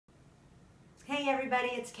Hey everybody,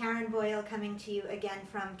 it's Karen Boyle coming to you again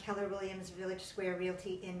from Keller Williams Village Square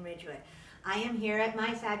Realty in Ridgewood. I am here at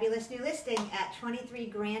my fabulous new listing at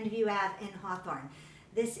 23 Grandview Ave in Hawthorne.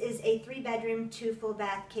 This is a 3-bedroom, 2 full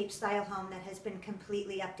bath Cape style home that has been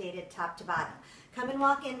completely updated top to bottom. Come and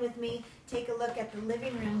walk in with me, take a look at the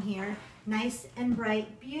living room here. Nice and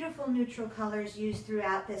bright, beautiful neutral colors used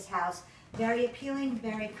throughout this house. Very appealing,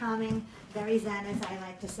 very calming, very zen, as I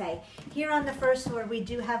like to say. Here on the first floor, we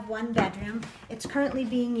do have 1 bedroom. It's currently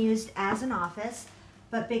being used as an office,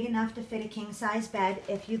 but big enough to fit a king-size bed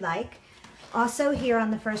if you like. Also here on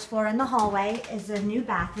the first floor in the hallway is a new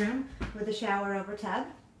bathroom with a shower over tub.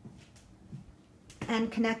 And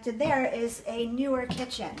connected there is a newer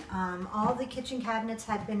kitchen. All the kitchen cabinets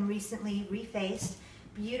have been recently refaced.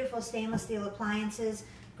 Beautiful stainless steel appliances,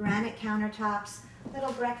 granite countertops,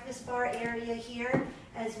 little breakfast bar area here,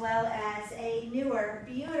 as well as a newer,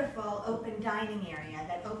 beautiful open dining area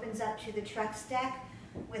that opens up to the trucks deck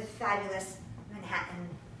with fabulous Manhattan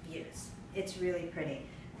views. It's really pretty.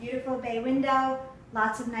 Beautiful bay window,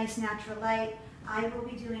 lots of nice natural light. I will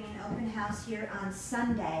be doing an open house here on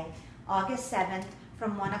Sunday, August 7th,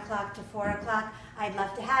 from 1 o'clock to 4 o'clock. I'd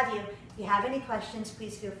love to have you. If you have any questions,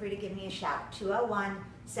 please feel free to give me a shout,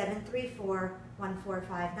 201-734-1459,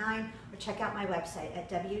 or check out my website at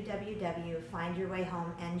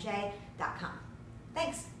www.findyourwayhomemj.com.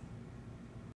 Thanks.